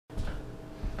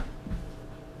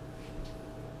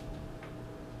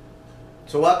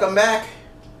So welcome back.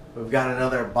 We've got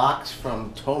another box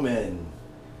from Tomin.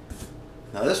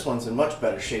 Now this one's in much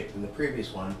better shape than the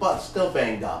previous one, but still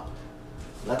banged up.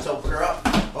 Let's open her up.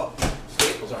 Oh,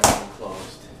 staples aren't even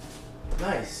closed.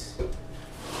 Nice.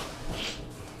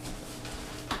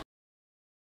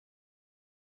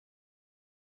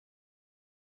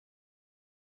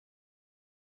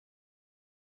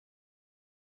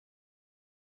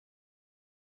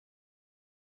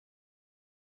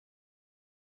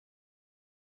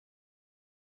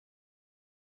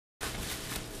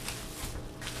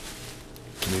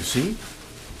 Can you see?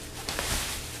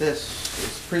 This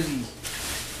is pretty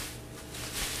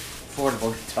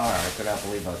affordable guitar. I could not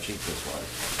believe how cheap this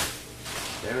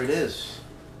was. There it is.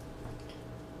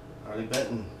 Harley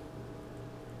Benton.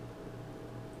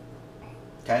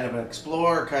 Kind of an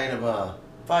Explorer, kind of a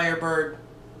Firebird.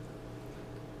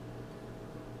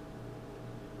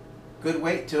 Good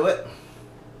weight to it.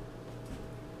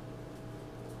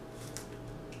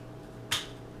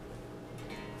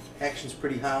 Action's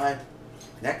pretty high.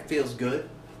 Neck feels good.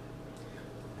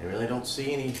 I really don't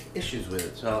see any issues with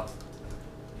it. So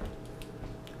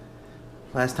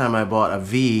last time I bought a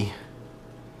V,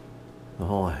 the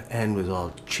whole end was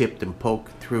all chipped and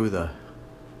poked through the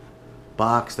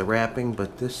box, the wrapping,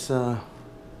 but this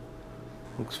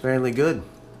looks fairly good.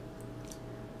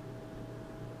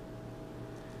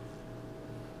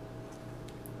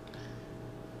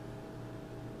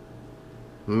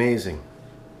 Amazing.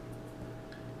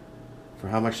 For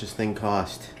how much this thing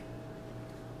cost.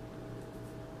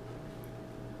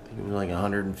 I think it was like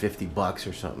 150 bucks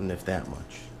or something, if that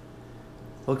much.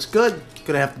 Looks good.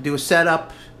 Gonna have to do a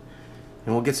setup,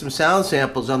 and we'll get some sound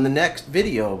samples on the next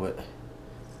video, but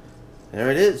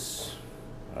there it is.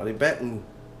 Harley Benton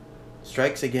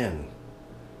strikes again.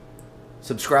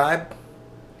 Subscribe.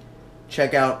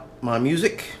 Check out my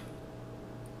music.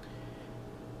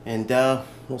 And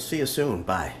we'll see you soon.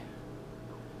 Bye.